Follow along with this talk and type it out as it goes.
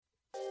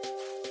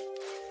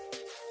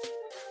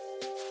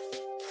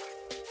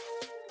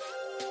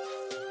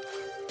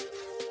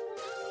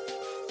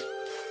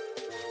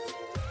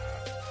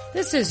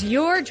This is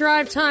your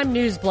Drive Time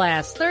News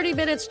Blast. 30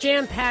 minutes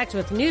jam-packed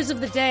with news of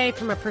the day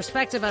from a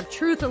perspective of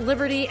truth,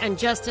 liberty, and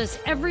justice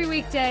every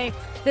weekday.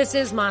 This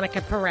is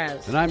Monica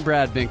Perez. And I'm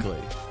Brad Binkley.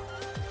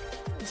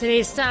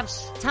 Today's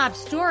top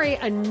story,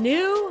 a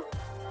new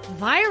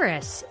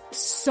virus,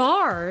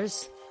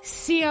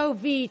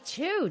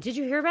 SARS-CoV-2. Did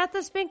you hear about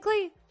this,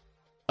 Binkley?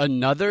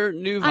 Another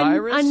new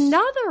virus?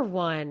 Another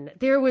one.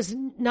 There was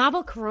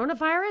novel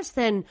coronavirus,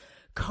 then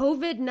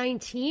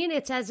COVID-19.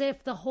 It's as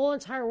if the whole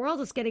entire world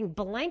is getting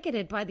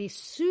blanketed by these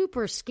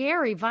super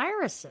scary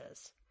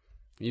viruses.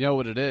 You know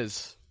what it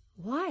is?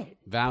 What?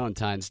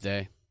 Valentine's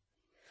Day.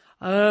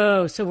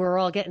 Oh, so we're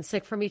all getting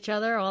sick from each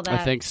other? All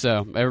that? I think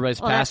so.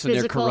 Everybody's passing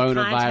their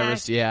coronavirus.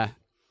 Contact. Yeah.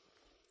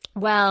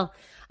 Well,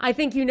 I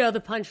think you know the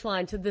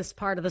punchline to this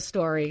part of the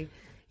story.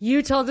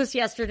 You told us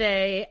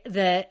yesterday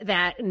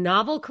that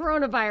novel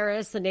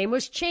coronavirus, the name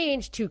was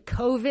changed to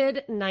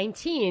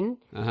COVID-19.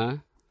 Uh-huh.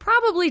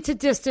 Probably to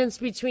distance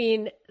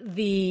between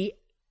the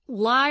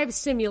live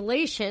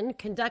simulation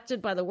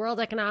conducted by the World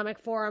Economic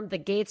Forum, the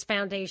Gates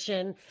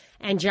Foundation,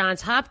 and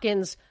Johns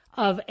Hopkins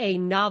of a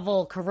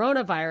novel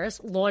coronavirus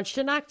launched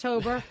in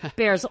October,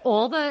 bears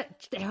all the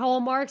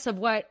hallmarks of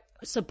what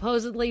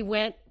supposedly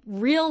went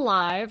real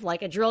live,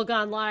 like a drill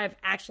gone live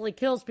actually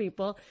kills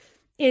people,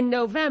 in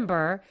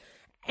November.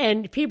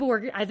 And people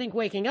were, I think,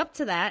 waking up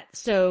to that.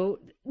 So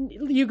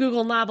you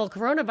Google novel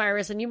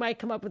coronavirus and you might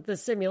come up with the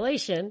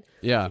simulation.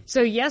 Yeah.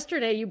 So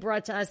yesterday you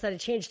brought to us that it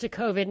changed to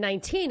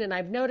COVID-19. And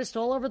I've noticed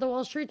all over the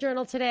Wall Street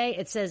Journal today,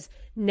 it says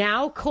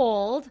now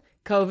called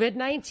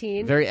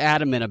COVID-19. Very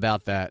adamant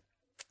about that.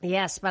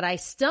 Yes, but I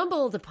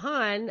stumbled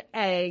upon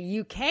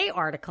a UK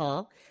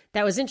article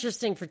that was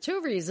interesting for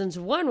two reasons.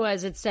 One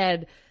was it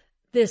said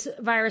this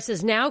virus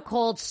is now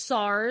called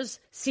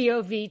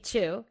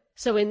SARS-CoV-2.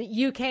 So in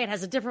the UK, it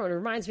has a different one. It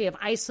reminds me of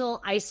ISIL,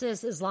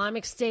 ISIS,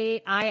 Islamic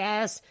State,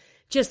 IS,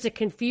 just to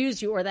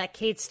confuse you, or that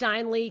Kate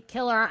Steinle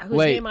killer whose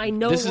name I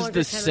no longer can remember.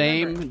 This is the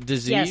same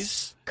disease?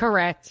 Yes,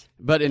 correct.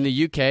 But in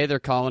the UK, they're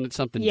calling it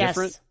something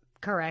different? Yes,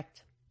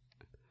 correct.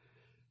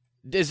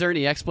 Is there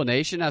any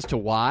explanation as to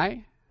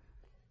why?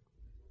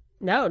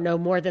 No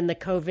more than the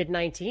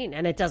COVID-19.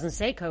 And it doesn't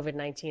say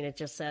COVID-19. It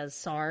just says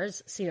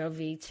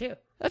SARS-CoV-2.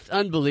 That's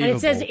unbelievable. And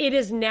it says it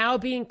is now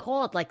being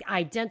called like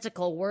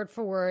identical, word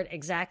for word,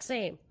 exact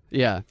same.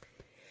 Yeah.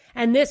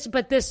 And this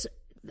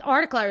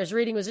article I was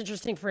reading was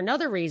interesting for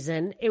another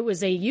reason. It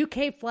was a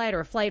UK flight, or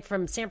a flight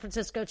from San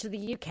Francisco to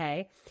the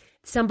UK.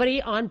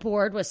 Somebody on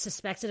board was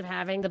suspected of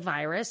having the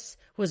virus,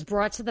 was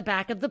brought to the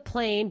back of the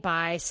plane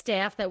by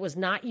staff that was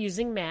not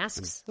using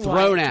masks.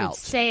 Thrown out. It out.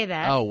 Say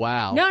that. Oh,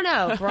 wow.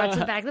 No, brought to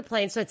the back of the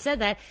plane. So it said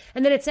that.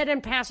 And then it said,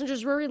 and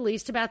passengers were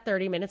released about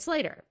 30 minutes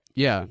later.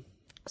 Yeah.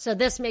 So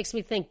this makes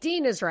me think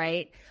Dean is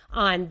right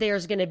on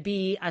there's going to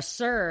be a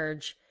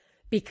surge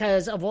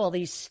because of all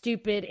these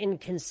stupid,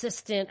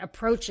 inconsistent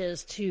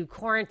approaches to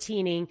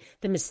quarantining,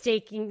 the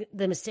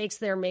mistakes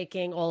they're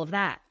making, all of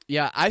that.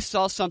 Yeah, I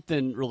saw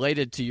something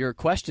related to your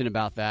question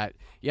about that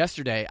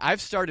yesterday.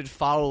 I've started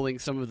following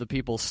some of the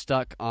people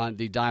stuck on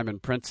the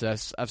Diamond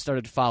Princess. I've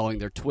started following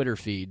their Twitter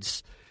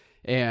feeds,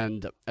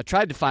 and I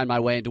tried to find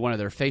my way into one of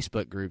their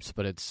Facebook groups,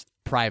 but it's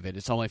private.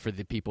 It's only for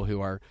the people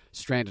who are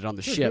stranded on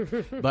the ship.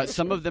 But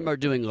some of them are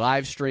doing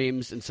live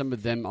streams, and some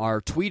of them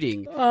are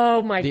tweeting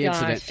the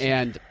incident.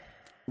 And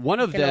one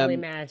of them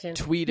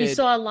tweeted... You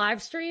saw a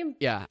live stream?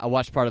 Yeah, I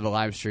watched part of the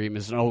live stream.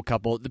 It's an old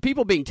couple. The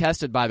people being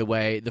tested, by the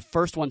way, the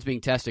first ones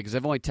being tested, because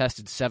they've only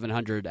tested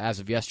 700 as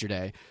of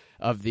yesterday,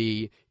 of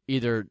the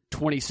either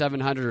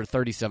 2,700 or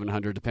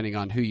 3,700, depending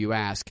on who you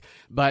ask.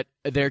 But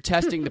they're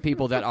testing the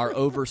people that are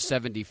over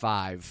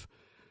 75,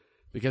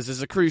 because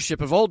there's a cruise ship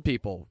of old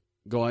people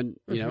going,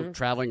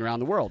 traveling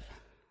around the world.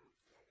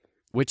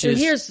 Which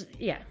is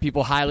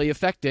people highly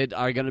affected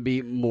are going to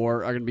be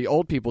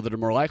old people that are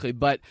more likely.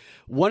 But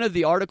one of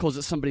the articles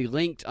that somebody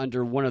linked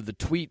under one of the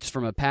tweets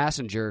from a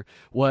passenger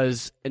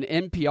was an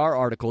NPR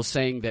article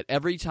saying that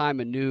every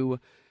time a new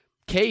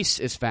case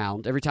is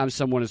found, every time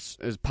someone's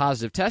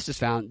positive test is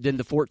found, then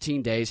the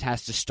 14 days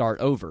has to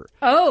start over.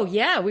 Oh,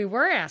 yeah, we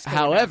were asking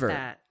about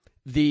that.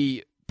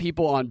 The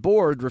people on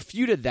board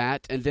refuted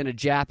that, and then a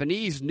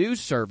Japanese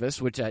news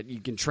service, which you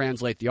can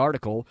translate the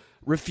article,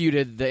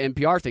 refuted the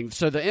NPR thing.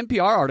 So the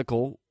NPR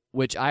article,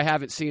 which I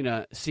haven't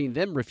seen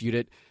them refute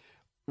it,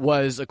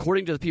 was,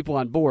 according to the people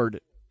on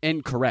board,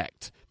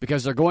 incorrect,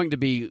 because they're going to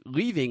be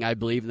leaving, I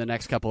believe, in the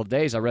next couple of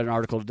days. I read an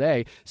article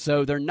today.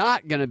 So they're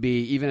not going to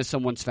be, even if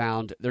someone's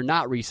found, they're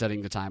not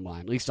resetting the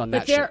timeline, at least on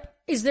that ship.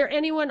 Is there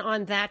anyone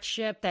on that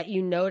ship that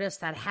you noticed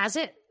that has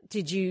it?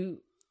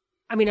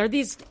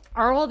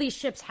 Are all these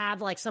ships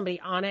have like somebody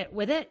on it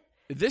with it?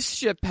 This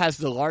ship has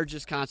the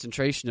largest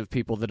concentration of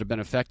people that have been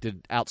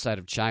affected outside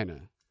of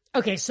China.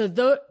 Okay, so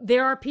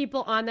there are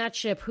people on that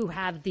ship who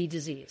have the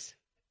disease.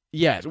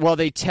 Yes. Well,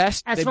 they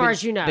test. As far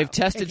as you know. They've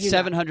tested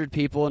 700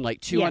 people, and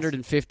like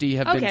 250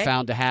 have been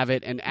found to have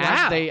it. And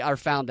as they are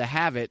found to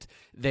have it,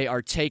 they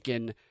are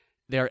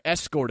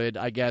escorted,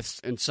 I guess,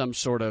 in some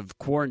sort of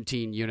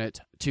quarantine unit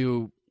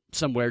to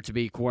somewhere to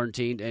be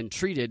quarantined and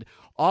treated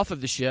off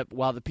of the ship,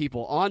 while the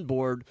people on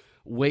board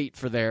wait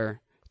for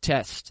their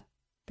test.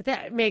 But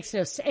that makes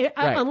no sense.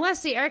 Right.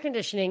 Unless the air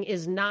conditioning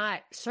is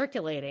not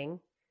circulating,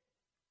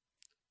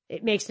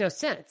 it makes no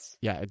sense.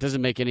 Yeah, it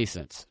doesn't make any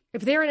sense.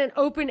 If they're in an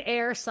open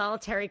air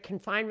solitary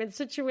confinement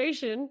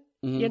situation,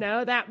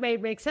 that may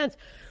make sense.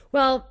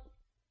 Well,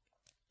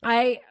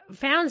 I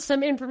found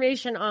some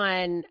information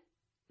on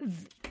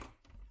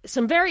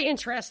some very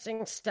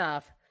interesting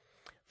stuff.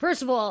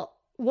 First of all,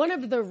 one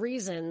of the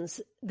reasons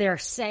they're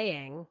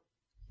saying,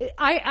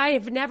 I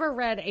have never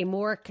read a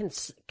more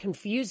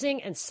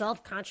confusing and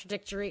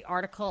self-contradictory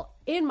article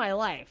in my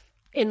life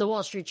in the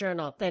Wall Street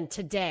Journal than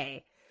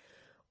today,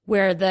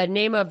 where the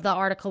name of the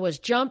article was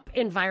Jump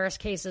in Virus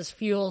Cases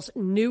Fuels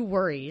New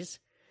Worries.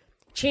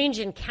 Change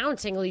in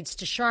counting leads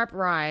to sharp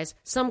rise.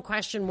 Some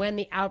question when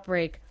the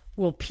outbreak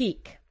will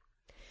peak.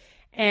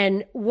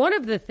 And one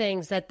of the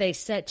things that they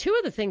said, two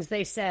of the things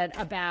they said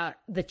about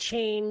the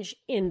change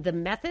in the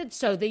method.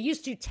 So they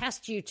used to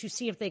test you to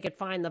see if they could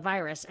find the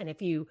virus. And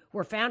if you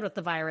were found with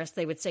the virus,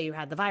 they would say you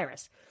had the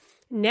virus.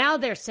 Now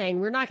they're saying,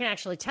 we're not going to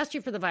actually test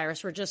you for the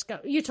virus. We're just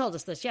you told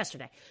us this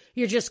yesterday.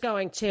 You're just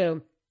going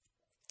to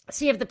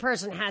see if the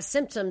person has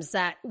symptoms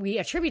that we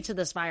attribute to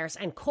this virus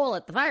and call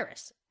it the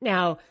virus.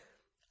 Now,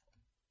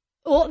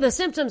 all the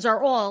symptoms are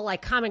all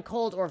like common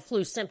cold or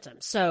flu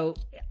symptoms. So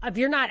if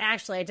you're not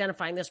actually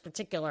identifying this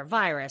particular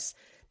virus,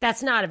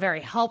 that's not a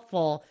very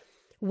helpful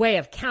way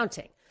of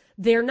counting.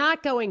 They're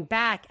not going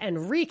back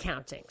and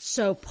recounting.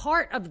 So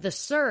part of the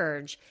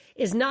surge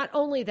is not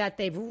only that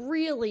they've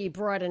really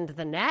broadened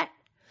the net,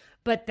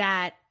 but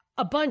that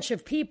a bunch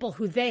of people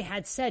who they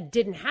had said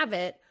didn't have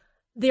it,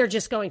 they're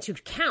just going to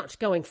count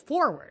going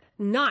forward,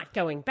 not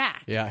going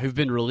back. Yeah, who've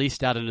been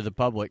released out into the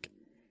public.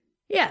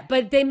 Yeah,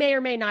 but they may or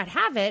may not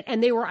have it,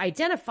 and they were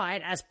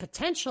identified as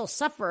potential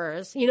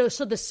sufferers,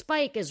 so the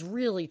spike is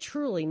really,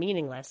 truly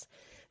meaningless.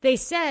 They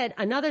said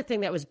another thing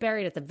that was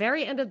buried at the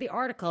very end of the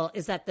article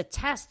is that the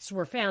tests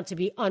were found to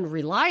be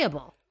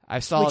unreliable. I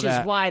saw which that.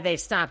 Which is why they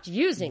stopped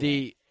using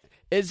it.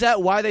 Is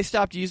that why they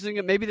stopped using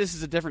it? Maybe this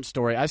is a different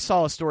story. I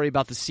saw a story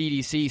about the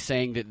CDC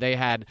saying that they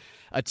had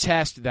a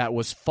test that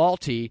was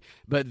faulty,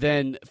 but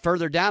then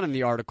further down in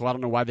the article, I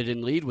don't know why they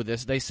didn't lead with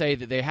this, they say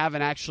that they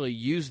haven't actually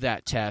used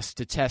that test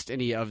to test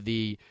any of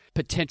the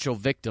potential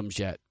victims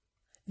yet.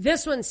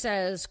 This one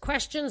says,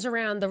 questions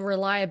around the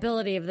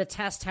reliability of the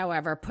test,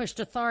 however, pushed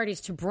authorities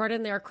to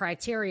broaden their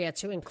criteria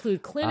to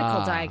include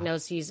clinical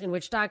diagnoses in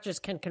which doctors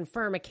can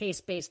confirm a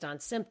case based on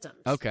symptoms.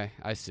 Okay,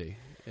 I see.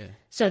 Yeah.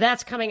 So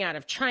that's coming out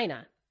of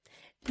China.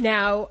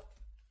 Now,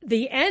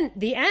 the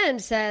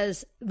end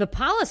says the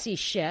policy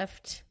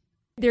shift,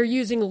 they're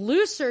using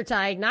looser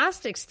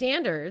diagnostic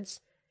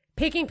standards,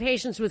 picking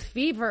patients with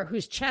fever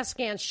whose chest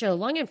scans show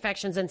lung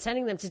infections and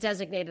sending them to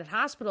designated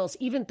hospitals,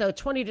 even though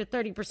 20 to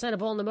 30%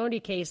 of all pneumonia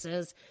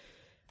cases,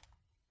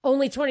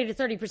 only 20 to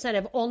 30%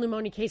 of all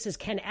pneumonia cases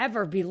can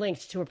ever be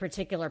linked to a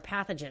particular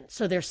pathogen.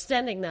 So they're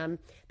sending them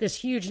this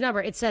huge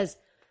number. It says,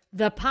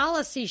 the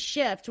policy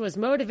shift was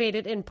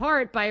motivated in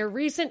part by a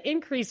recent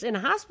increase in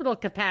hospital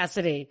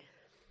capacity,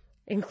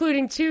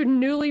 including 2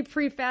 newly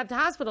prefabbed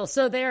hospitals.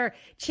 So they're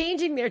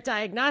changing their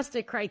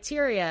diagnostic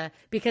criteria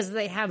because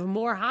they have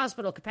more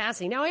hospital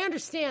capacity. Now, I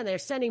understand they're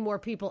sending more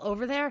people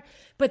over there,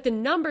 but the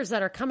numbers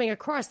that are coming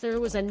across, there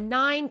was a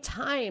 9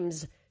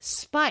 times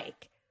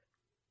spike.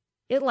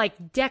 It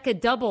like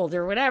doubled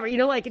or whatever,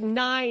 like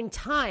 9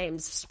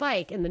 times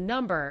spike in the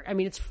number. I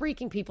mean, it's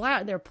freaking people out.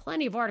 And there are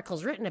plenty of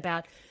articles written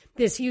about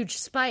this huge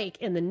spike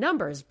in the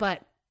numbers,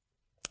 but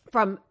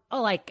from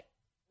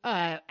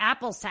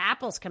apples to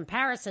apples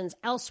comparisons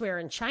elsewhere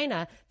in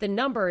China, the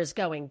number is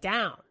going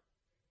down.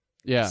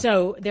 Yeah.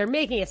 So they're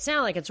making it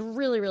sound like it's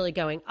really, really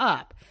going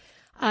up.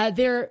 They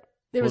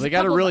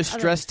got to really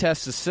stress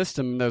test the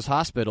system in those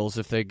hospitals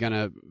if they're going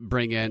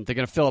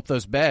to fill up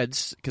those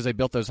beds because they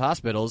built those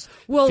hospitals.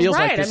 Well, feels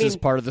right. like this is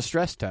part of the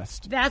stress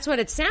test. That's what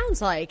it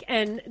sounds like.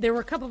 And there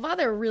were a couple of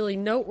other really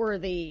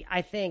noteworthy,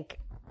 I think,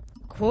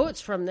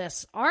 quotes from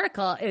this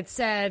article. It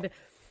said,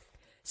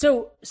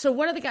 so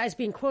one of the guys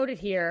being quoted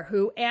here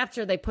who,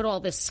 after they put all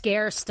this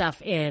scare stuff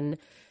in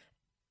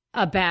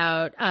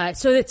about,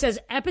 so it says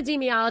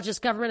epidemiologists,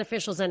 government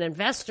officials, and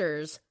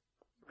investors,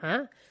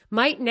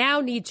 might now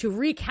need to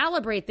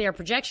recalibrate their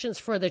projections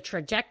for the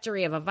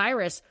trajectory of a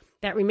virus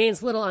that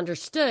remains little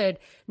understood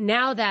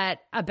now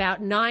that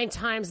about 9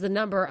 times the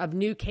number of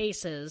new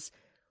cases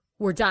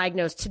were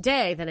diagnosed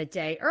today than a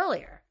day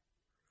earlier.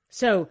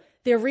 So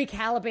they're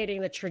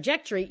recalibrating the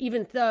trajectory,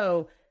 even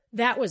though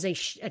that was a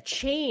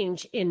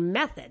change in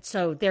method.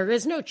 So there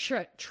is no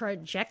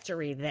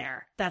trajectory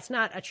there. That's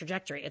not a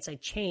trajectory. It's a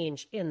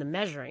change in the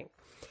measuring.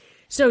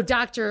 So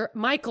Dr.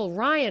 Michael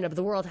Ryan of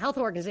the World Health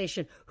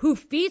Organization, who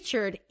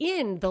featured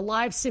in the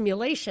live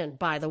simulation,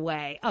 by the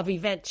way, of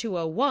Event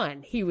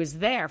 201, he was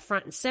there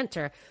front and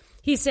center.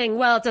 He's saying,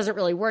 well, it doesn't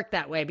really work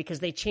that way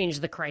because they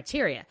changed the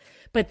criteria.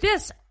 But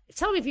this,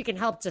 tell me if you can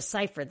help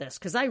decipher this,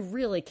 because I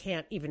really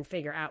can't even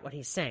figure out what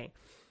he's saying.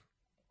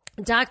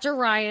 Dr.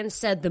 Ryan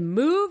said the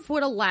move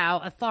would allow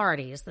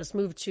authorities, this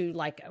move to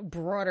like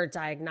broader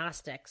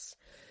diagnostics,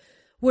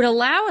 would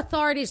allow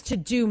authorities to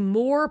do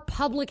more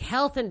public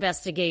health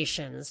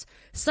investigations,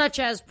 such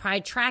as by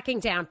tracking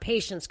down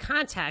patients'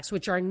 contacts,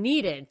 which are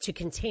needed to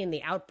contain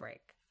the outbreak.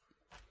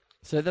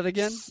 Say that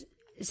again?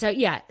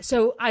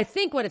 So I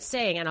think what it's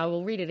saying, and I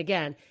will read it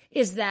again,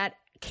 is that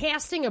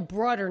casting a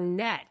broader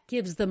net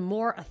gives them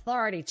more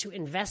authority to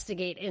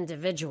investigate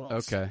individuals.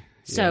 Okay.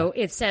 So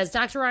it says,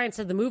 Dr. Ryan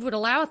said the move would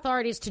allow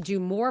authorities to do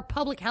more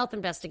public health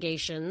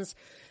investigations,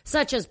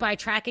 such as by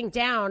tracking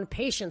down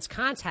patients'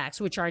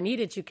 contacts, which are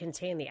needed to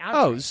contain the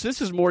outbreak. Oh, so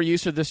this is more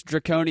use of this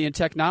draconian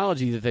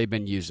technology that they've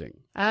been using.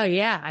 Oh,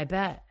 yeah, I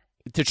bet.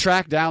 To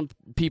track down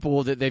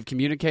people that they've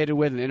communicated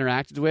with and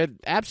interacted with?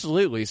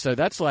 Absolutely. So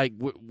that's like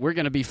we're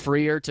going to be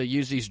freer to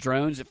use these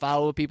drones that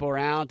follow people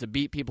around, to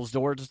beat people's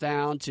doors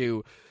down,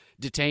 to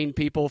detain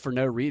people for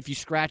no reason. If you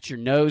scratch your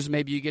nose,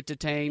 maybe you get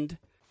detained.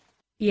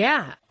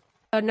 Yeah.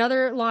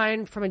 Another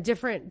line from a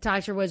different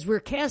doctor was, we're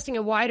casting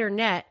a wider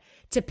net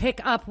to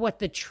pick up what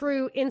the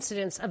true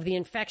incidence of the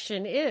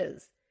infection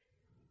is.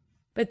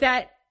 But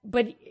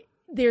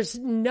there's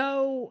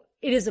no,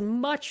 it is a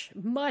much,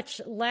 much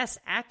less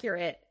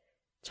accurate,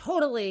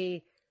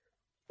 totally,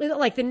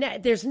 like the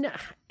net, there's no,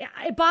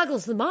 it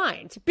boggles the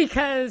mind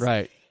because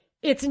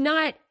it's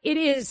not,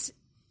 it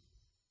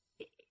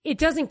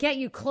doesn't get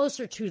you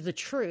closer to the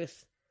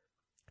truth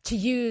to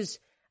use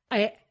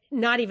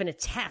not even a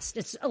test.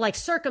 It's like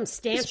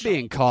circumstantial. Just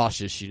being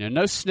cautious,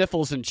 no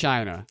sniffles in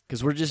China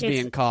because we're just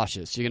being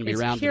cautious. You're going to be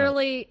rounded up. It's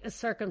purely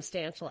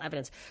circumstantial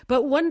evidence.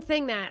 But one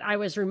thing that I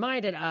was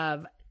reminded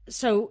of,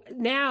 so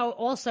now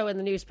also in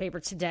the newspaper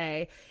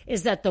today,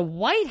 is that the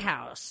White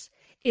House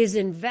is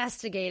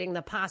investigating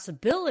the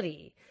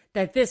possibility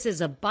that this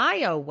is a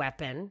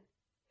bioweapon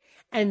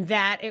and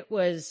that it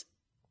was,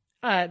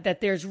 that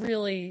there's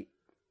really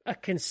a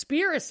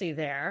conspiracy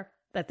there.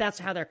 That's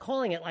how they're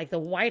calling it, like the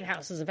White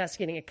House is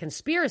investigating a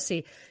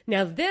conspiracy.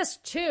 Now, this,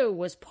 too,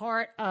 was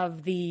part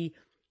of the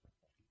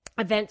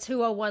Event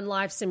 201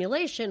 live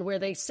simulation where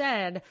they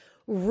said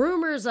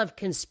rumors of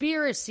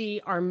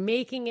conspiracy are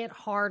making it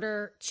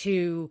harder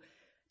to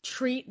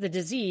treat the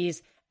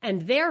disease,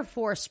 and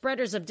therefore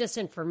spreaders of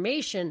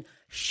disinformation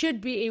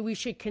we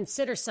should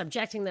consider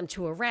subjecting them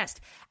to arrest.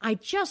 I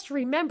just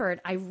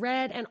remembered I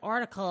read an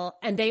article,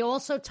 and they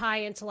also tie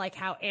into like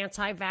how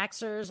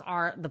anti-vaxxers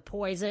are the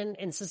poison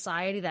in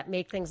society that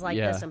make things like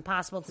this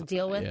impossible to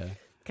deal with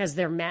because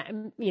they're,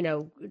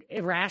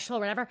 irrational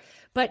or whatever.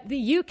 But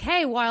the UK,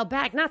 a while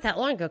back, not that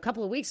long ago, a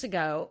couple of weeks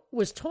ago,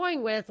 was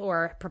toying with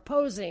or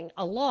proposing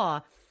a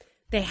law.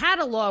 They had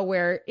a law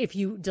where if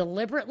you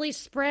deliberately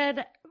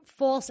spread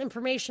false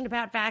information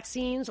about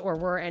vaccines or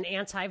were an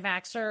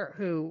anti-vaxxer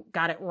who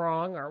got it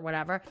wrong or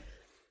whatever,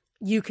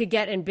 you could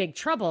get in big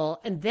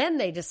trouble. And then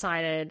they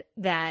decided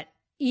that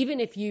even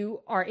if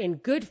you are in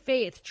good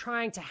faith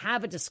trying to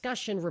have a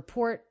discussion,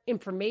 report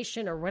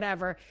information or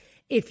whatever,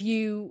 if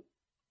you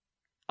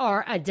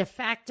are a de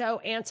facto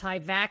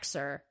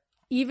anti-vaxxer,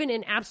 even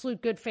in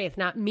absolute good faith,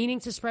 not meaning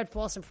to spread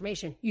false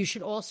information, you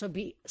should also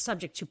be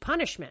subject to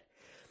punishment.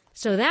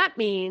 So that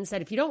means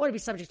that if you don't want to be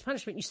subject to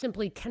punishment, you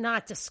simply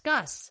cannot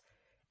discuss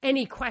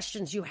any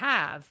questions you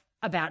have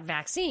about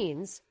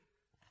vaccines.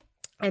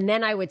 And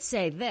then I would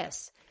say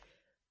this,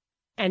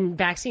 and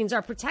vaccines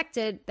are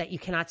protected, that you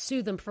cannot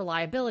sue them for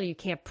liability. You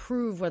can't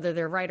prove whether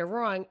they're right or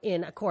wrong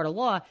in a court of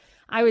law.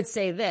 I would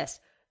say this,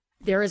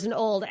 there is an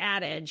old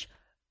adage,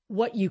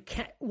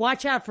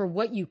 watch out for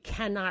what you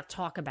cannot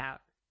talk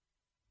about.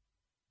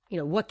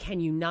 What can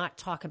you not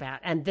talk about?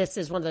 And this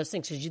is one of those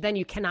things, because then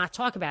you cannot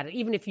talk about it,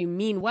 even if you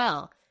mean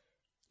well.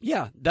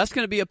 Yeah, that's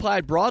going to be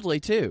applied broadly,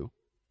 too,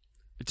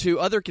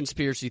 to other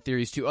conspiracy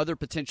theories, to other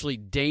potentially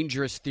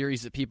dangerous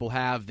theories that people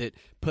have that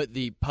put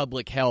the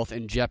public health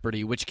in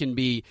jeopardy, which can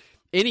be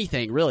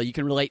anything, really. You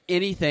can relate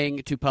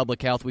anything to public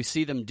health. We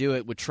see them do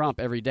it with Trump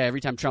every day.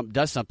 Every time Trump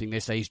does something, they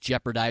say he's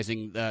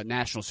jeopardizing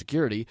national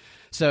security.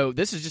 So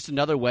this is just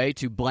another way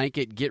to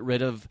blanket get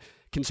rid of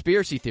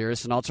conspiracy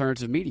theorists and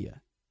alternative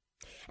media.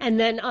 And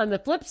then on the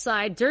flip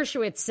side,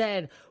 Dershowitz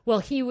said, well,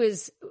 he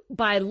was,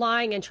 by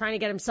lying and trying to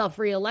get himself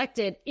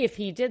reelected, if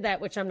he did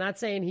that, which I'm not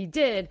saying he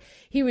did,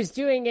 he was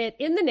doing it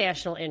in the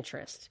national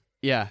interest.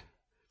 Yeah.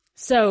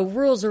 So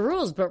rules are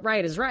rules, but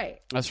right is right.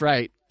 That's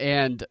right.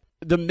 And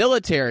the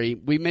military,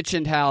 we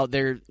mentioned how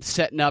they're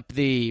setting up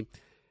the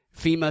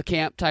FEMA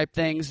camp type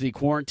things, the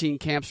quarantine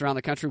camps around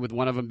the country, with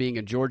one of them being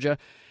in Georgia.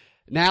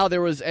 Now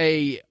there was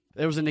an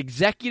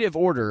executive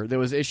order that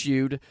was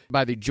issued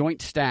by the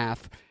Joint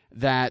Staff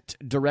that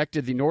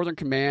directed the Northern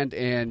Command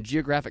and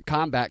Geographic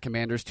Combat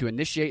Commanders to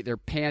initiate their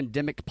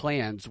pandemic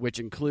plans, which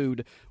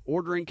include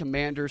ordering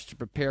commanders to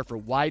prepare for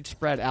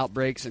widespread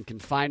outbreaks and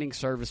confining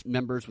service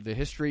members with a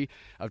history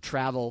of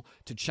travel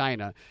to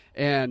China.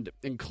 And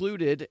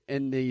included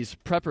in these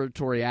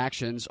preparatory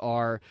actions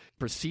are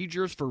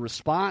procedures for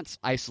response,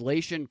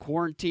 isolation,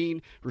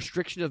 quarantine,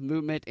 restriction of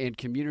movement, and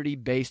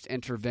community-based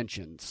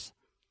interventions.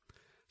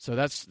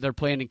 So they're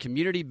planning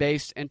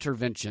community-based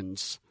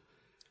interventions.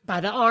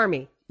 By the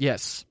Army.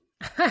 Yes.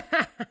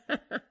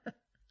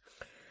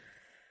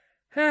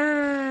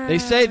 They They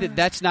say that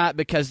that's not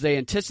because they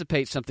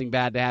anticipate something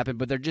bad to happen,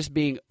 but they're just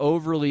being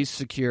overly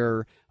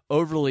secure,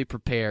 overly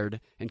prepared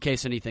in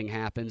case anything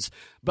happens.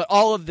 But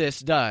all of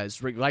this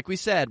does, like we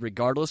said,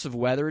 regardless of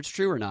whether it's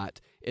true or not,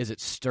 is it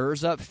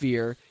stirs up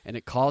fear and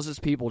it causes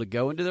people to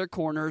go into their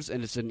corners,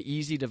 and it's an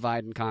easy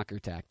divide and conquer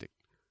tactic.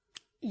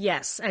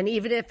 Yes, and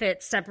even if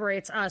it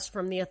separates us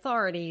from the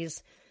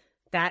authorities,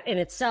 that in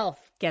itself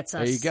gets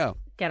us. There you go.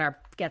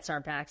 Gets our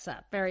backs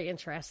up. Very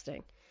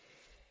interesting.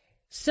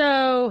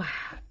 So,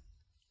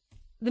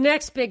 the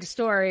next big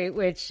story,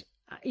 which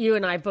you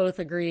and I both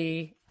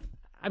agree,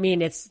 I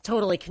mean, it's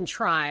totally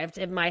contrived.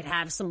 It might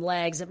have some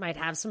legs. It might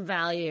have some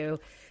value.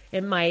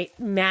 It might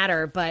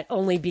matter, but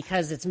only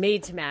because it's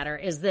made to matter,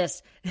 is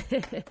this.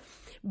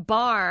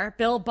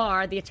 Bill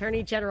Barr, the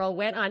Attorney General,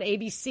 went on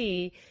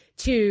ABC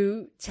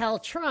to tell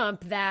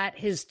Trump that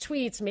his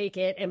tweets make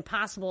it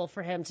impossible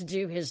for him to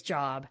do his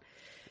job.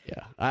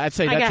 Yeah, I'd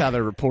say that's how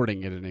they're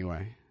reporting it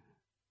anyway.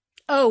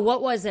 Oh,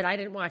 what was it? I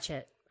didn't watch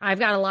it. I've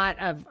got a lot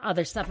of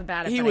other stuff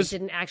about it, but I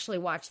didn't actually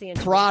watch the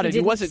interview. Prodded. He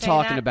wasn't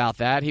talking about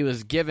that. He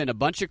was given a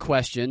bunch of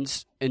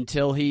questions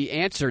until he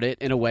answered it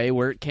in a way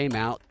where it came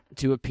out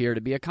to appear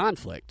to be a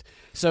conflict.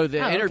 So the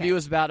interview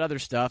was about other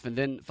stuff, and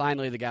then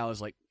finally the guy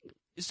was like,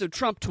 so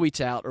Trump tweets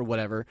out or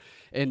whatever,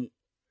 and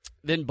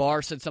then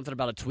Barr said something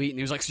about a tweet, and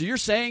he was like, so you're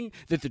saying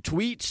that the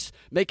tweets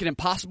make it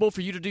impossible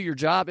for you to do your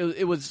job?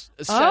 It was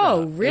a setup.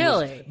 Oh,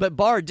 really? But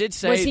Barr did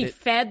say was he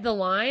fed the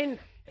line?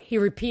 He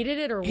repeated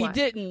it or what? He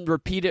didn't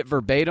repeat it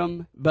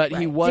verbatim, but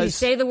he was. Did he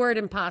say the word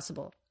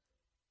impossible?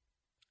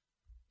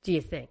 Do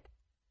you think?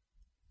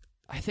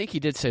 I think he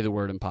did say the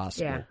word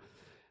impossible. Yeah.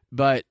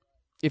 But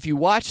if you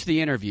watch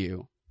the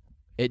interview,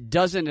 it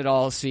doesn't at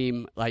all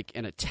seem like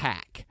an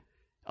attack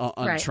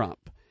on Trump.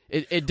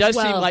 It does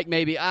seem like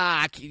maybe,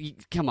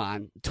 come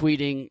on,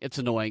 tweeting, it's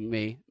annoying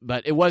me.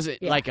 But it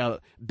wasn't like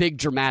a big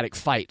dramatic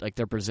fight like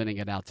they're presenting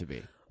it out to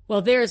be.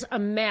 Well, there's a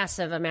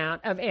massive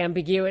amount of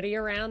ambiguity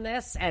around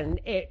this, and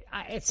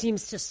it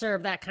seems to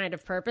serve that kind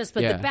of purpose.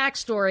 But the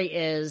backstory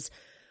is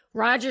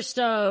Roger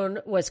Stone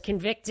was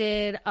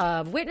convicted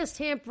of witness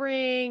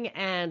tampering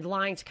and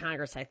lying to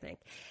Congress, I think.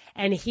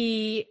 And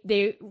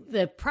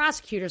the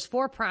prosecutors,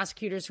 4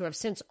 prosecutors who have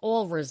since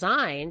all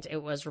resigned,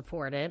 it was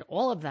reported,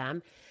 all of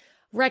them,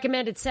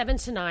 recommended 7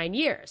 to 9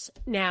 years.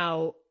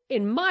 Now,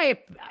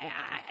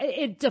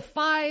 it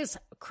defies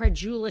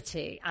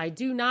credulity. I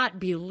do not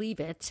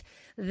believe it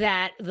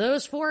that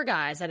those 4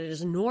 guys, that it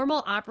is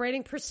normal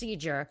operating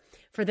procedure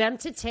for them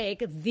to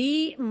take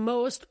the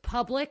most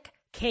public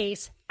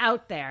case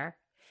out there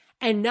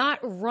and not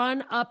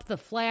run up the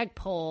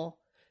flagpole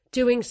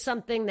doing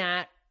something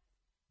that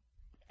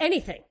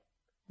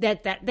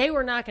they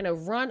were not going to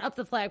run up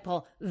the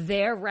flagpole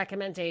their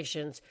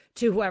recommendations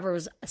to whoever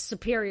was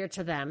superior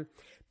to them.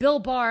 Bill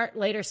Barr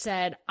later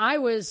said, I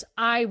was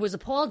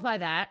appalled by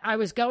that. I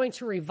was going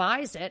to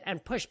revise it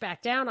and push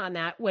back down on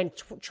that when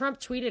Trump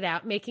tweeted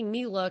out, making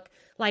me look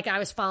like I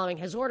was following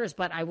his orders,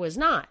 but I was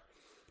not.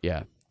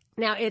 Yeah.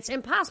 Now, it's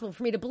impossible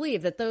for me to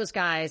believe that those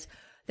guys,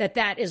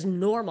 that is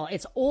normal.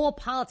 It's all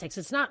politics.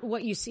 It's not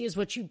what you see is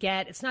what you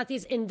get. It's not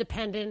these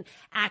independent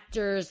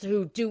actors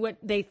who do what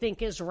they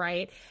think is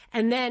right.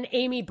 And then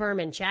Amy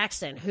Berman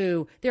Jackson,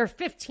 who there are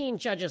 15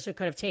 judges who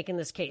could have taken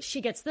this case.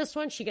 She gets this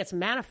one. She gets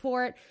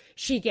Manafort.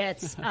 She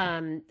gets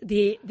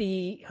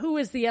who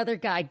is the other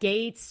guy?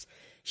 Gates.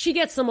 She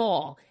gets them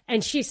all.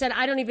 And she said,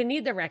 I don't even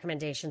need the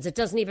recommendations. It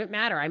doesn't even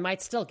matter. I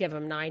might still give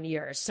him 9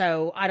 years.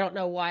 So I don't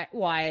know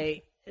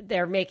why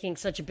they're making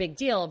such a big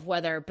deal of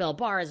whether Bill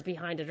Barr is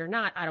behind it or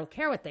not. I don't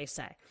care what they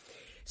say.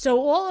 So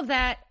all of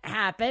that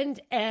happened,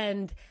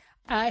 and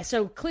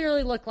so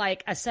clearly looked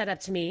like a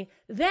setup to me.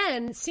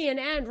 Then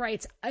CNN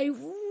writes a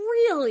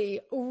really,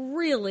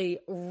 really,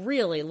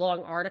 really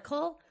long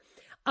article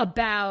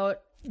about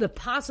the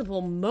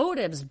possible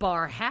motives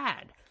Barr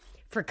had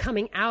for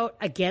coming out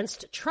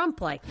against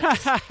Trump like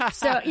this.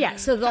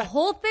 So the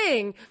whole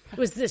thing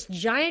was this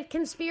giant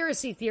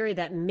conspiracy theory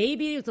that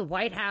maybe the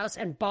White House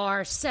and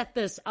Barr set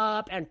this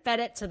up and fed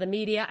it to the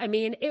media. I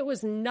mean, it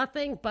was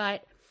nothing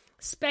but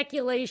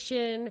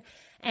speculation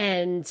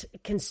and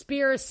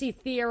conspiracy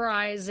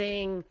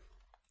theorizing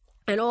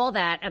and all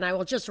that. And I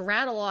will just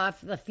rattle off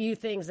the few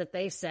things that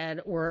they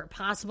said were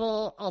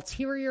possible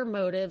ulterior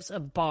motives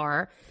of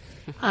Barr.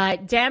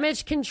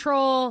 Damage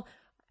control,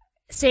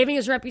 saving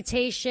his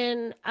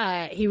reputation.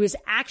 He was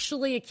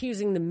actually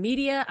accusing the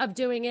media of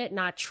doing it,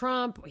 not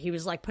Trump. He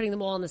was like putting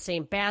them all in the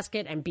same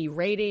basket and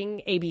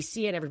berating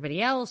ABC and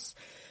everybody else.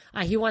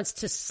 He wants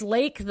to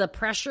slake the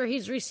pressure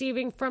he's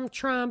receiving from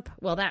Trump.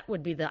 Well, that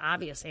would be the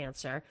obvious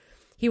answer.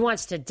 He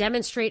wants to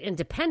demonstrate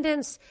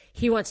independence.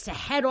 He wants to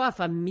head off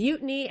a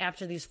mutiny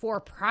after these 4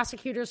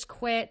 prosecutors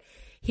quit.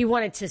 He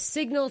wanted to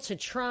signal to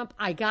Trump,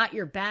 I got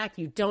your back.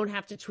 You don't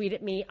have to tweet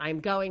at me.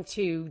 I'm going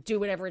to do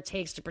whatever it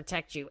takes to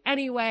protect you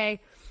anyway.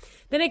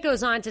 Then it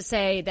goes on to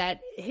say that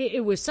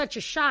it was such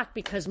a shock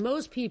because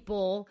most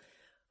people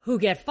who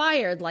get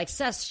fired, like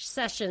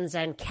Sessions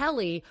and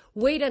Kelly,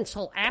 wait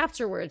until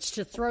afterwards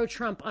to throw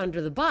Trump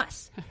under the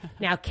bus.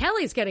 Now,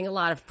 Kelly's getting a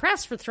lot of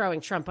press for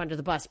throwing Trump under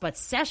the bus, but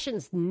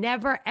Sessions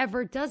never,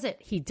 ever does it.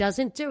 He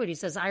doesn't do it. He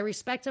says, I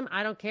respect him.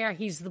 I don't care.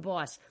 He's the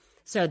boss.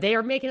 So they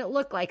are making it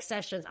look like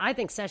Sessions. I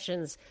think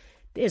Sessions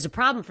is a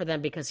problem for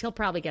them because he'll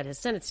probably get his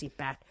Senate seat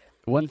back.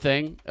 One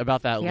thing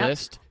about that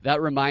list,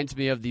 that reminds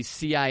me of the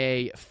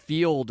CIA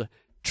field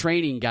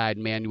training guide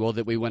manual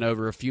that we went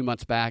over a few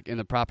months back in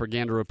the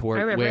propaganda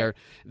report, where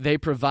they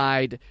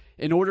provide,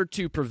 in order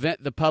to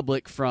prevent the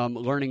public from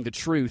learning the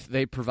truth,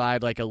 they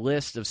provide like a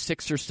list of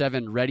 6 or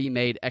 7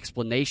 ready-made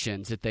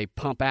explanations that they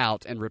pump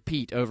out and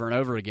repeat over and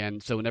over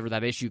again. So whenever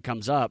that issue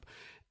comes up,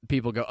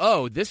 people go,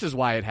 oh, this is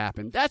why it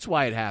happened. That's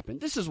why it happened.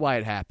 This is why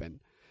it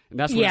happened. And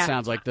that's what it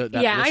sounds like.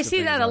 I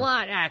see that a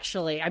lot,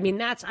 actually. I mean,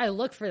 I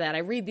look for that. I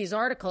read these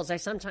articles. I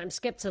sometimes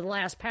skip to the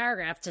last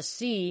paragraph to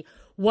see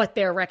what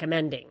they're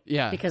recommending.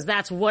 Yeah. Because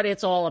that's what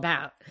it's all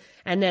about.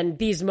 And then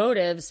these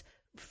motives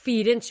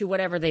feed into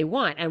whatever they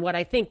want. And what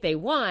I think they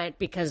want,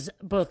 because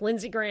both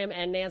Lindsey Graham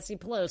and Nancy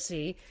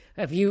Pelosi,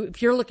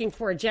 if you're looking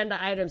for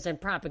agenda items and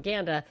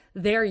propaganda,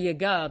 there you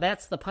go.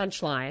 That's the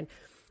punchline.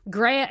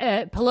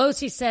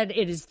 Pelosi said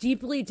it is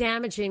deeply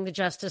damaging the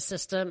justice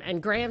system,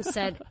 and Graham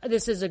said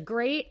this is a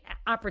great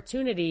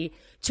opportunity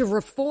to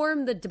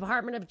reform the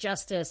Department of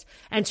Justice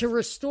and to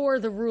restore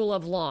the rule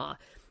of law.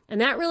 And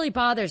that really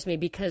bothers me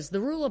because the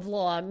rule of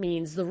law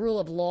means the rule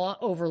of law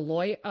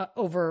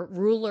over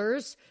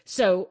rulers.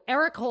 So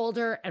Eric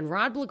Holder and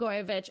Rod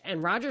Blagojevich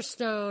and Roger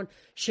Stone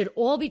should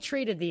all be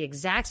treated the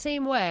exact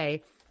same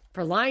way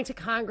for lying to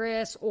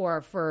Congress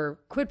or for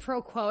quid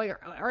pro quo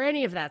or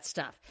any of that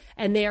stuff.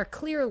 And they are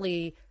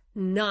clearly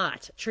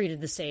not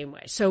treated the same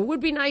way. So it would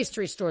be nice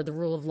to restore the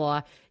rule of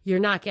law. You're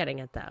not getting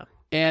it, though.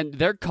 And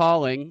they're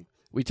calling,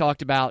 we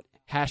talked about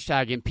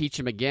hashtag impeach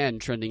him again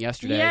trending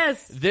yesterday.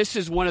 Yes. This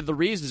is one of the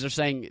reasons they're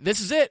saying, this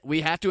is it.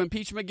 We have to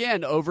impeach him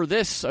again over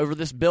this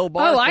Bill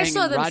Barr thing. I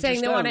saw them Roger saying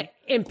Stone. they want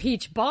to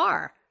impeach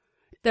Barr.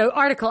 The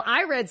article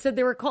I read said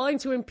they were calling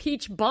to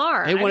impeach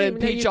Barr. They want to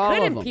impeach all of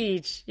them.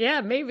 Impeach.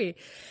 Yeah, maybe.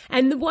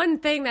 And the one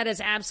thing that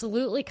is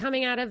absolutely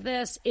coming out of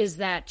this is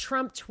that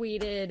Trump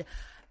tweeted,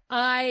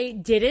 I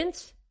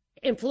didn't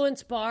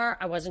influence Barr.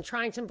 I wasn't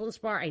trying to influence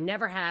Barr. I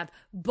never have.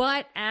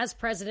 But as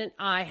president,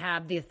 I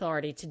have the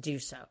authority to do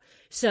so.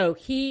 So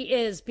he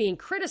is being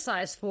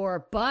criticized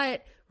for,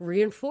 but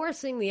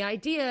reinforcing the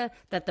idea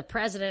that the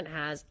president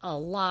has a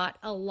lot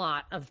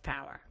of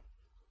power.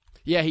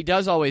 Yeah, he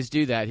does always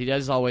do that. He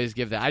does always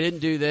give that. I didn't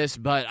do this,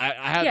 but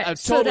I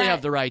totally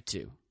have the right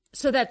to.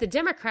 So that the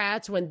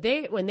Democrats, when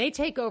they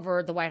take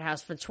over the White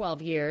House for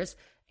 12 years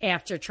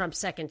after Trump's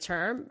second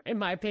term, in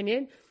my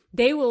opinion,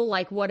 they will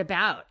like, what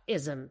about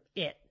ism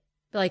it?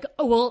 They're like,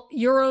 oh, well,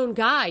 your own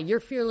guy, your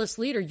fearless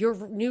leader,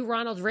 your new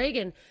Ronald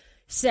Reagan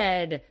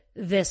said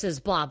this is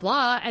blah,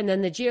 blah. And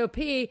then the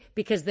GOP,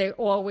 because they're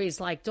always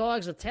like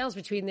dogs with tails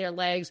between their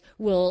legs,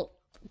 will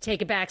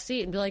take a back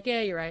seat and be like,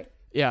 yeah, you're right.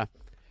 Yeah.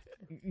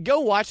 Go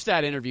watch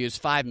that interview. It's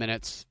 5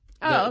 minutes.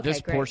 This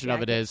great. portion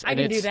of it is. I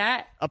can do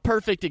that. A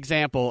perfect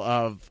example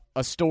of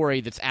a story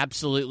that's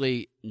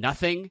absolutely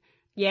nothing.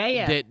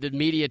 Yeah. That the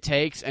media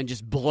takes and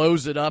just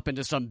blows it up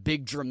into some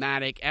big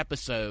dramatic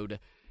episode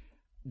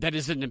that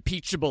is an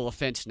impeachable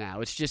offense now.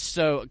 It's just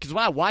so, because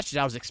when I watched it,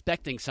 I was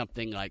expecting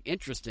something like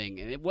interesting,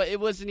 and it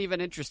wasn't even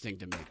interesting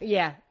to me.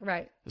 Yeah,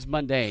 right. It was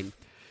mundane.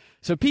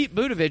 So Pete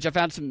Buttigieg, I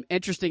found some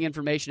interesting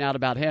information out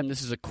about him.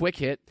 This is a quick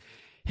hit.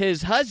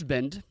 His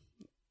husband,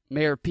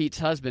 Mayor Pete's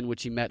husband,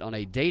 which he met on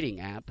a dating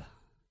app,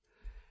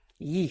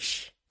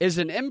 yeesh, is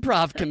an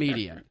improv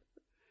comedian.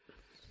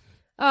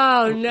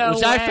 Oh, no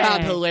Which way. I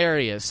found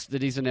hilarious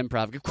that he's an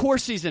improv. Of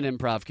course he's an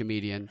improv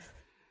comedian.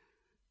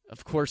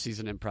 Of course he's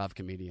an improv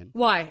comedian.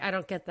 Why? I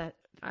don't get that.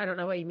 I don't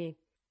know what you mean.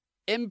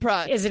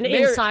 Improv is an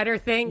insider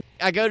thing.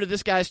 I go to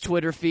this guy's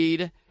Twitter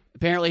feed.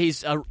 Apparently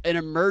he's an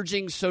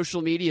emerging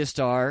social media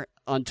star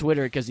on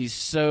Twitter because he's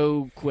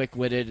so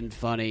quick-witted and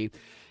funny.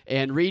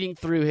 And reading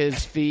through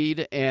his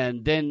feed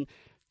and then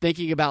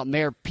thinking about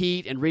Mayor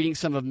Pete and reading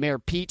some of Mayor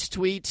Pete's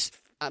tweets,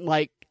 I'm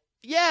like,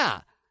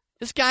 yeah,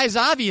 this guy's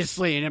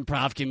obviously an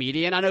improv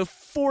comedian. I know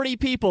 40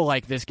 people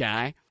like this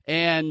guy.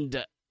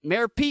 And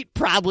Mayor Pete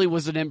probably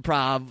was an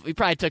improv. He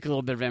probably took a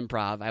little bit of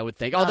improv, I would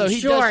think. Although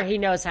he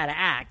knows how to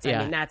act. Yeah.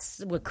 I mean,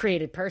 that's what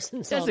creative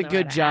persons does a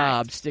good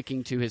job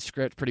sticking to his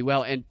script pretty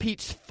well. And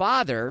Pete's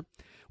father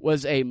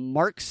was a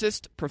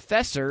Marxist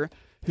professor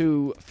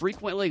who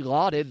frequently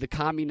lauded the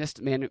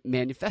Communist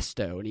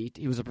Manifesto, and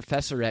he was a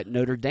professor at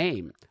Notre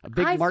Dame, a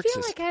big Marxist.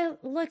 I feel like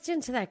I looked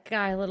into that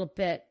guy a little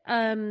bit.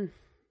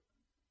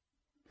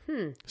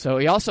 So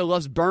he also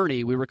loves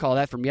Bernie. We recall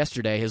that from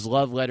yesterday, his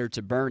love letter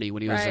to Bernie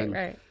when he was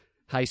in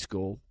high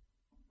school.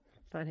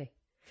 Funny.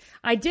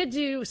 I did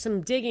do some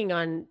digging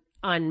on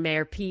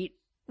Mayor Pete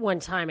one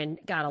time and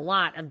got a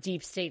lot of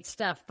deep state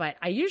stuff, but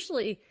I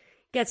usually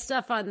get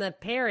stuff on the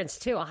parents,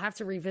 too. I'll have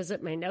to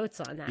revisit my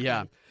notes on that.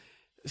 Yeah.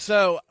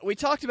 So we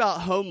talked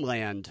about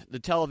Homeland, the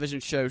television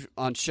show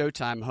on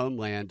Showtime,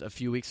 Homeland, a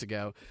few weeks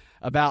ago,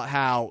 about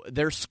how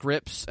their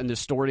scripts and the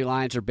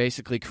storylines are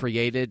basically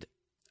created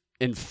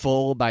in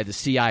full by the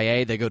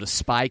CIA. They go to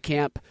spy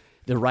camp.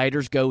 The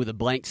writers go with a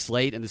blank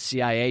slate, and the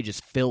CIA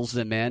just fills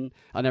them in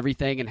on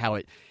everything, and how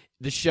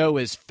the show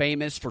is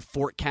famous for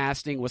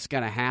forecasting what's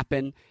going to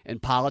happen in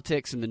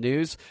politics and the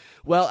news.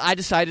 Well, I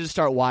decided to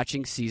start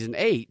watching Season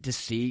 8 to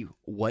see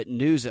what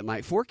news it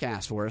might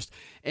forecast for us.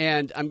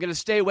 And I'm going to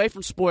stay away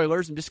from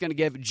spoilers. I'm just going to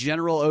give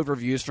general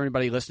overviews for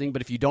anybody listening.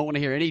 But if you don't want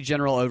to hear any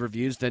general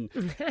overviews, then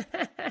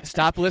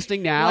stop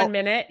listening now. 1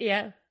 minute,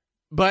 yeah.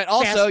 But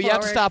also, you have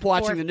to stop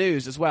watching the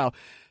news as well.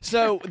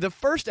 So the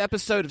first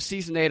episode of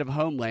Season 8 of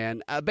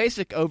Homeland, a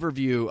basic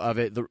overview of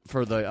it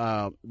for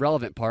the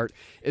relevant part,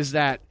 is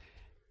that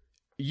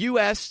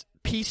U.S.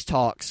 peace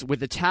talks with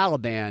the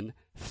Taliban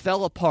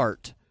fell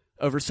apart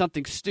over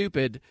something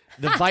stupid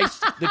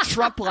the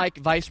Trump-like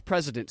vice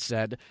president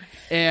said.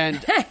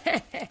 And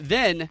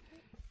then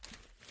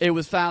it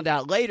was found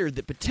out later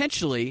that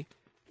potentially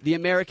the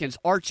Americans'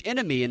 arch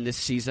enemy in this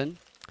season,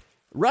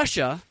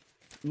 Russia,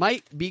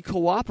 might be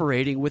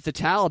cooperating with the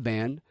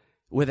Taliban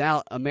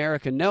without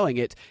America knowing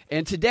it.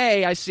 And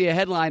today I see a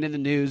headline in the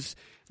news: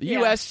 the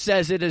U.S.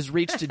 says it has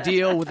reached a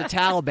deal with the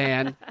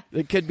Taliban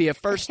that could be a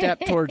first step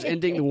towards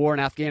ending the war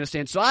in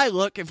Afghanistan. So I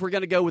look, if we're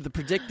going to go with the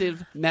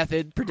predictive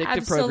method,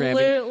 predictive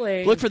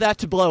programming, look for that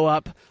to blow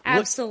up.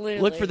 Absolutely.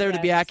 Look for there to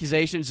be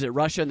accusations that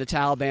Russia and the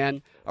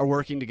Taliban are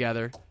working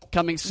together.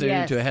 Coming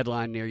soon to a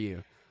headline near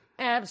you.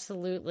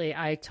 Absolutely.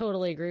 I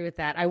totally agree with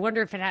that. I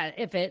wonder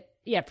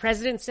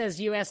President says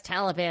U.S.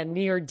 Taliban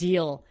near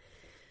deal.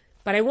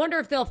 But I wonder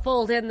if they'll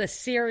fold in the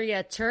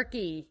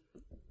Syria-Turkey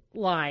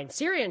line.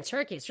 Syria and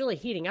Turkey, it's really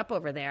heating up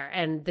over there.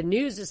 And the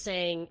news is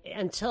saying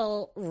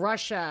until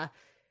Russia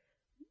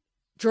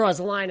draws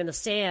a line in the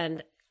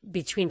sand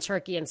between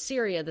Turkey and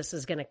Syria, this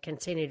is going to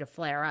continue to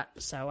flare up.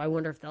 So I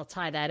wonder if they'll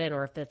tie that in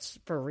or if it's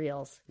for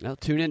reals. Well,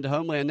 tune in to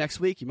Homeland next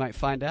week. You might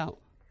find out.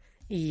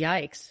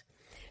 Yikes.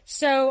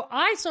 So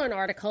I saw an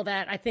article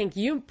that I think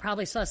you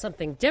probably saw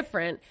something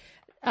different.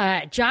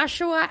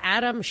 Joshua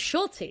Adam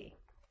Schulte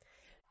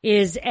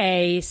is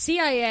a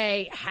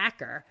CIA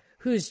hacker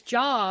whose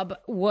job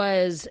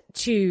was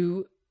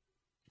to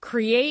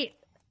create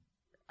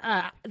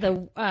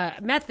the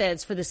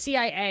methods for the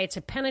CIA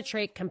to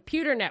penetrate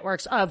computer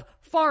networks of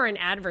foreign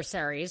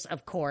adversaries,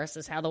 of course,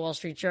 is how the Wall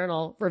Street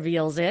Journal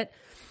reveals it.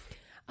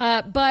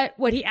 But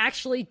what he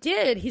actually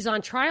did, he's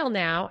on trial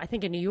now, I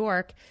think in New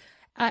York.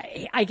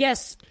 I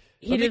guess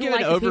he didn't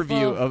like an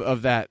overview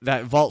of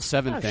that Vault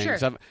 7 thing. Sure.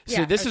 So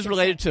this is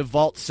related to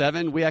Vault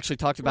 7. We actually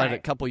talked about it a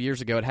couple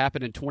years ago. It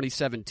happened in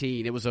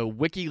 2017. It was a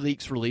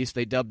WikiLeaks release.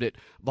 They dubbed it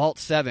Vault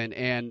 7,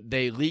 and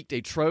they leaked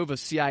a trove of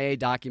CIA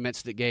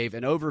documents that gave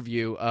an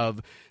overview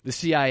of the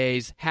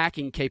CIA's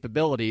hacking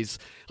capabilities,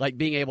 like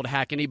being able to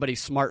hack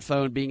anybody's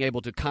smartphone, being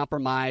able to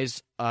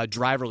compromise a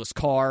driverless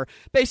car.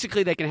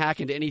 Basically, they can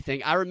hack into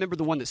anything. I remember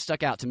the one that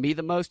stuck out to me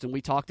the most, and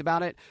we talked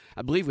about it.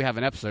 I believe we have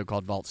an episode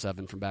called Vault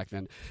 7 from back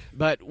then.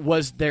 But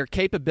was their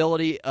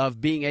capability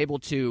of being able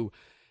to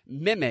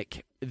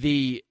mimic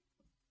the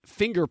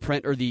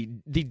fingerprint or the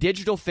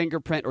digital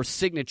fingerprint or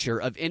signature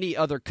of any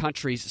other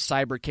country's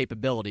cyber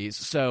capabilities.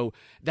 So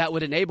that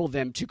would enable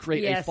them to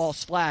create a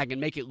false flag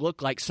and make it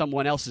look like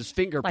someone else's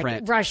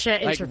fingerprint. Like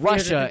Russia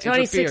interfered in the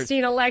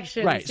 2016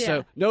 elections. Right. Yeah.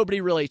 So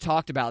nobody really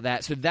talked about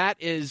that. So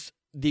that is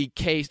the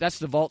case. That's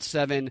the Vault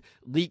 7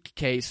 leak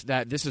case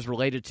that this is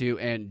related to,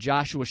 and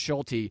Joshua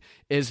Schulte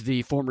is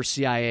the former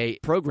CIA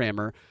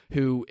programmer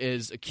who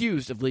is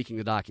accused of leaking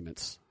the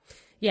documents.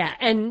 Yeah,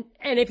 and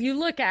if you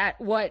look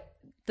at what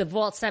the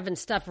Vault 7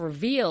 stuff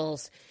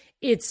reveals,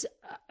 it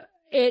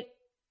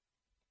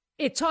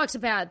talks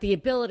about the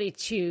ability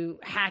to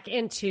hack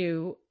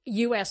into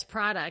U.S.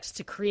 products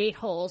to create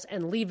holes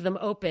and leave them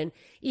open.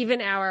 Even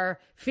our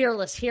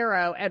fearless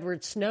hero,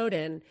 Edward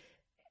Snowden,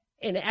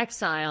 in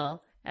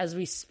exile as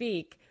we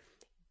speak,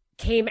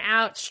 came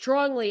out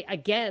strongly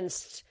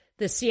against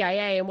the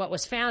CIA and what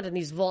was found in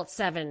these Vault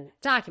 7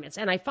 documents.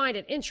 And I find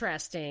it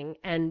interesting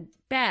and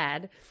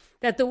bad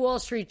that the Wall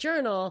Street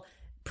Journal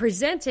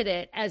presented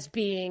it as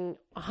being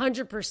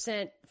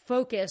 100%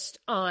 focused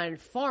on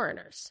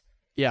foreigners.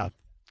 Yeah.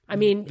 I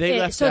mean,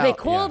 they say that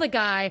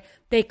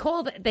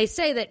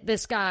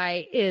this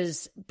guy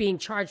is being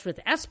charged with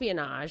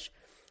espionage.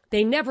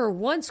 They never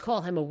once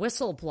call him a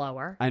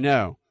whistleblower. I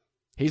know.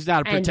 He's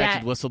not a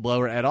protected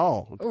whistleblower at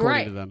all,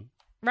 according to them.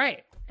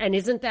 Right. And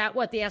isn't that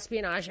what the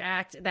Espionage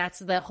Act, that's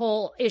the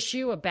whole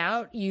issue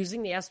about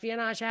using the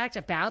Espionage Act,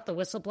 about the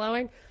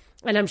whistleblowing?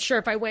 And I'm sure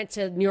if I went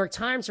to New York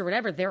Times or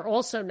whatever, they're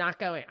also not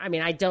going. I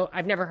mean,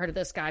 I've never heard of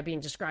this guy being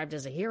described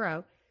as a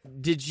hero.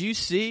 Did you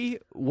see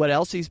what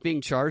else he's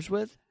being charged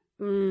with?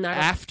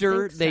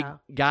 After they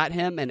got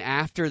him and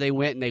after they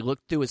went and they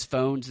looked through his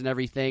phones and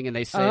everything and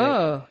they said,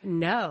 oh,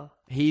 no.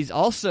 He's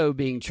also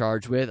being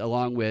charged with,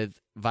 along with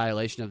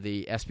violation of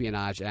the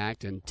Espionage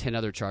Act and 10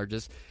 other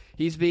charges,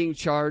 he's being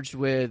charged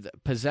with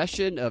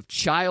possession of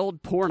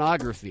child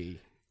pornography.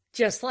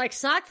 Just like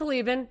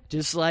Sachtleben.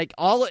 Just like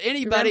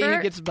anybody Remember?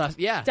 who gets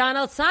busted. Yeah.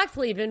 Donald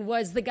Sachtleben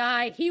was the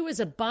guy, he was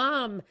a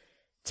bomb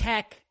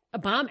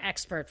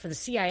expert for the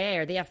CIA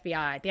or the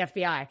FBI. The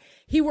FBI.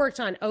 He worked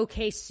on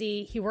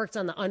OKC. He worked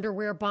on the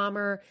underwear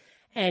bomber.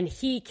 And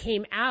he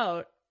came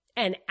out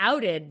and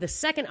outed the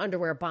second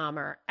underwear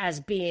bomber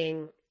as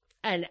being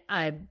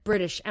a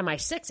British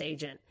MI6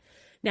 agent.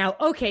 Now,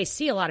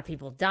 OKC, a lot of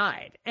people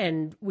died.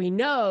 And we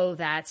know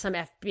that some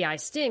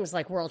FBI stings,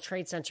 like World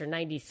Trade Center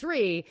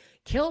 93,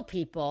 kill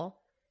people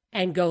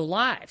and go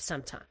live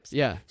sometimes.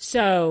 Yeah.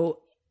 So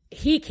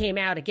he came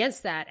out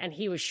against that, and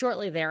he was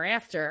shortly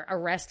thereafter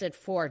arrested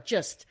for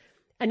just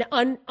an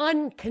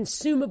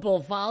unconsumable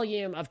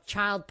volume of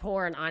child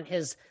porn on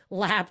his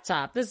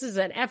laptop. This is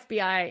an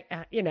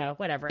FBI,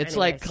 whatever. It's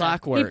anyway, like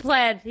clockwork.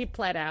 He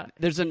pled out.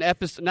 There's an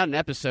episode, not an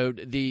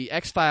episode, the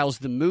X-Files,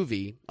 the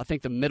movie, I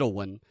think the middle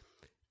one.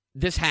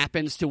 This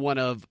happens to one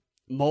of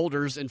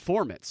Mulder's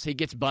informants. He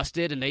gets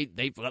busted, and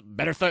they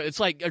better throw.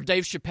 It's like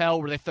Dave Chappelle,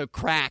 where they throw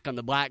crack on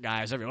the black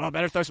guys. Everyone,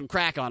 better throw some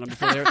crack on him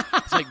before they're.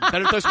 It's like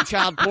better throw some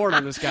child porn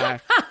on this guy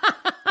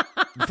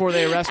before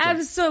they arrest him.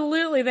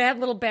 Absolutely, they have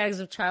little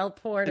bags of child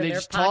porn in they their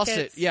just pockets. toss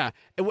it. Yeah,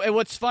 and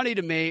what's funny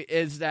to me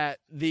is that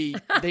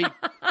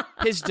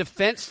his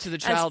defense to the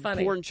child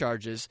porn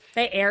charges.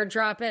 They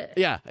airdrop it.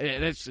 Yeah,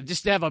 it's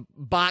just to have a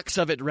box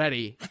of it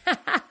ready,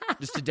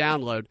 just to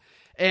download,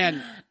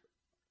 and.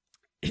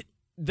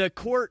 The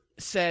court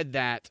said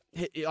that,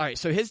 all right,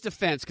 so his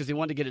defense, because he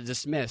wanted to get it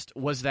dismissed,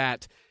 was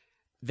that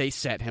they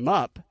set him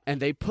up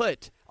and they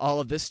put all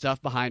of this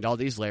stuff behind all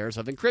these layers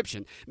of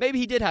encryption. Maybe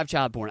he did have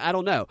child porn. I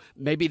don't know.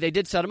 Maybe they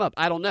did set him up.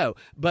 I don't know.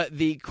 But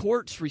the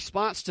court's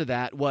response to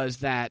that was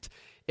that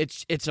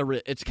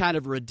it's kind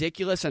of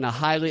ridiculous and a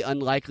highly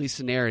unlikely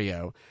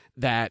scenario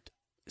that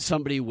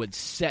somebody would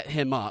set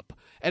him up.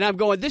 And I'm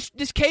going,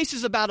 this case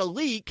is about a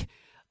leak.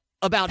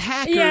 About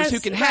hackers who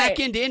can hack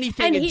into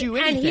anything and do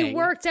anything. And he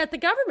worked at the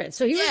government,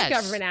 so he was a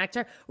government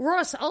actor.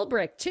 Ross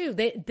Ulbricht, too,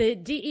 the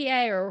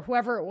DEA or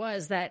whoever it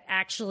was that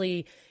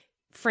actually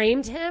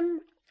framed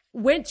him,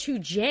 went to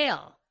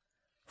jail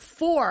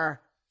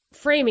for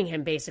framing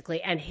him,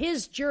 basically, and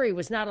his jury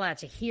was not allowed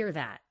to hear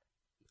that.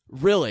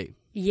 Really?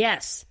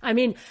 Yes. I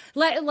mean,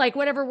 like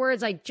whatever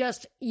words I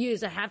just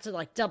used, I have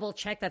to double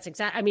check that's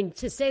exact. I mean,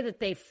 to say that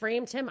they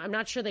framed him, I'm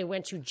not sure they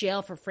went to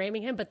jail for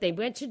framing him, but they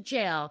went to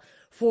jail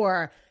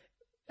for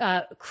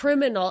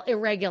criminal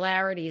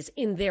irregularities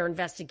in their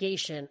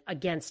investigation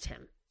against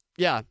him.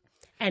 Yeah.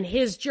 And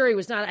his jury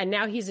was not, and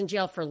now he's in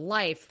jail for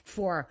life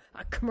for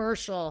a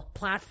commercial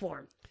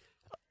platform.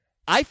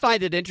 I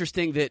find it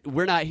interesting that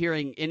we're not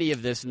hearing any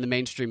of this in the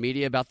mainstream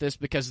media about this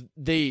because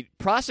the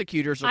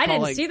prosecutors are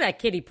didn't see that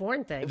kiddie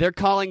porn thing. They're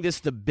calling this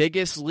the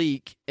biggest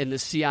leak in the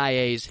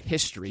CIA's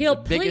history. He'll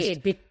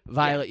plead.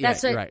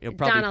 That's what He'll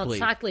Donald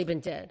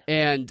Sachtleben did.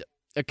 And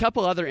a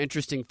couple other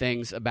interesting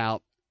things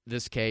about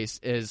this case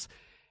is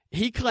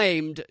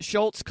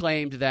Schultz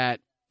claimed that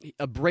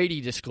a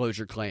Brady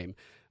disclosure claim,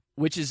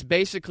 which is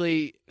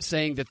basically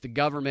saying that the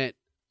government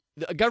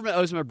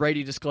owes him a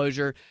Brady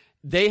disclosure.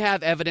 They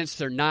have evidence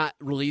they're not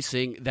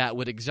releasing that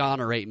would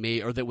exonerate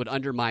me or that would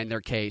undermine their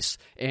case,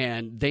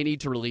 and they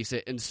need to release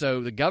it. And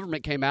so the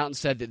government came out and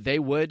said that they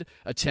would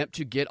attempt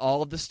to get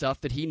all of the stuff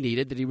that he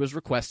needed, that he was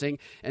requesting.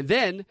 And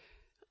then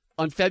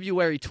on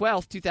February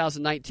 12th,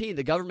 2019,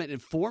 the government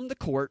informed the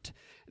court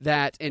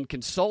that in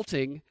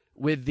consulting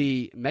with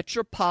the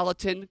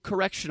Metropolitan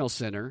Correctional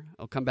Center,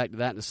 I'll come back to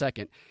that in a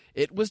second,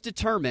 it was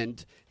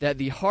determined that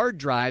the hard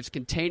drives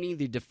containing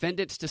the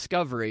defendant's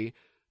discovery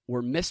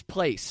were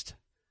misplaced,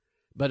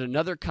 but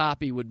another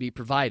copy would be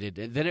provided.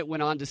 And then it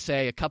went on to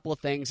say a couple of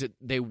things that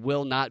they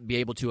will not be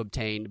able to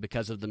obtain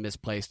because of the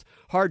misplaced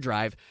hard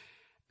drive.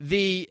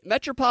 The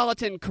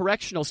Metropolitan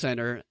Correctional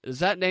Center, does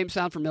that name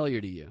sound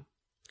familiar to you?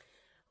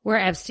 Where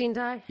Epstein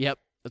died? Yep.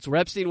 That's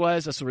where Epstein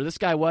was. That's where this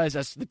guy was.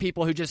 That's the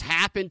people who just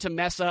happened to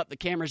mess up. The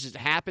cameras just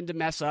happened to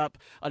mess up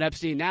on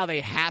Epstein. Now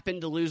they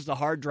happen to lose the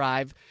hard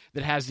drive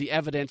that has the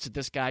evidence that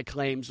this guy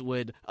claims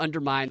would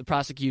undermine the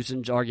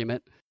prosecution's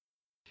argument.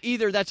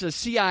 Either that's a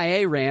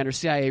CIA-ran or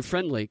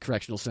CIA-friendly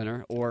correctional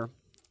center, or...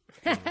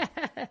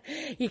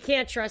 You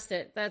can't trust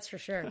it, that's for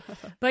sure.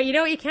 But you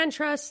know what you can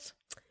trust?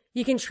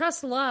 You can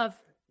trust love.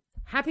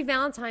 Happy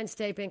Valentine's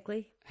Day,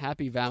 Binkley.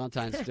 Happy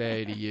Valentine's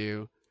Day to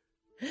you.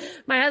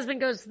 My husband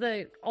goes to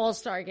the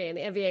All-Star game,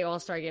 the NBA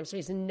All-Star game, so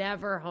he's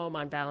never home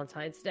on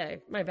Valentine's Day.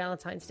 My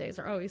Valentine's Days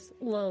are always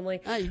lonely.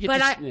 I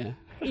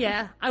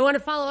want to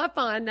follow up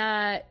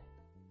on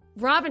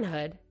Robin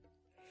Hood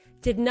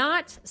did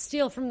not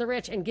steal from the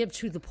rich and give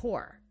to the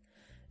poor.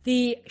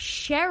 The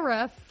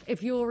sheriff,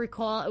 if you will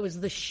recall, it was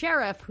the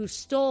sheriff who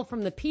stole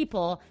from the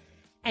people,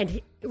 and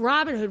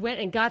Robin Hood went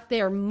and got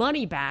their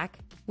money back,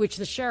 which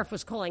the sheriff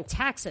was calling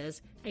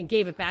taxes, and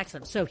gave it back to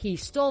them. So he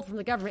stole from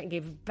the government and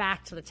gave it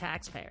back to the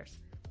taxpayers.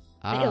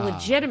 The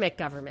illegitimate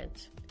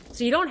government.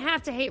 So you don't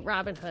have to hate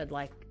Robin Hood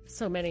like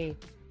so many...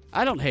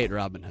 I don't hate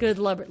Robin Hood. Good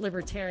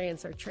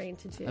libertarians are trained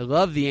to do. I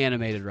love the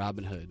animated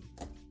Robin Hood.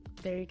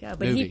 There you go.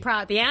 But movie.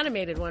 the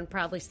animated one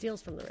probably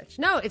steals from the rich.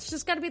 No, it's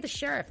just got to be the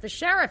sheriff. The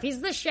sheriff. He's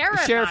the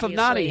sheriff. The sheriff obviously. of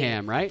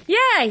Nottingham, right?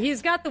 Yeah,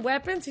 he's got the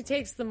weapons. He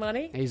takes the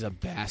money. He's a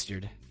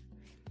bastard.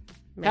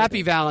 Maybe.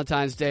 Happy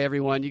Valentine's Day,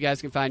 everyone. You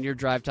guys can find your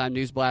Drive Time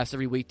News Blast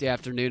every weekday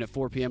afternoon at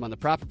 4 p.m. on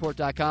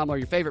thepropreport.com or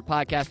your favorite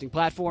podcasting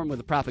platform with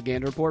the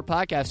Propaganda Report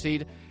podcast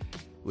feed.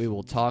 We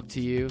will talk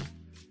to you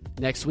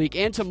next week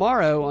and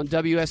tomorrow on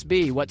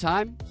WSB. What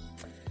time?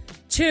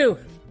 2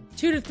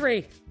 to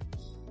 3.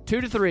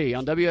 2 to 3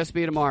 on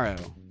WSB tomorrow.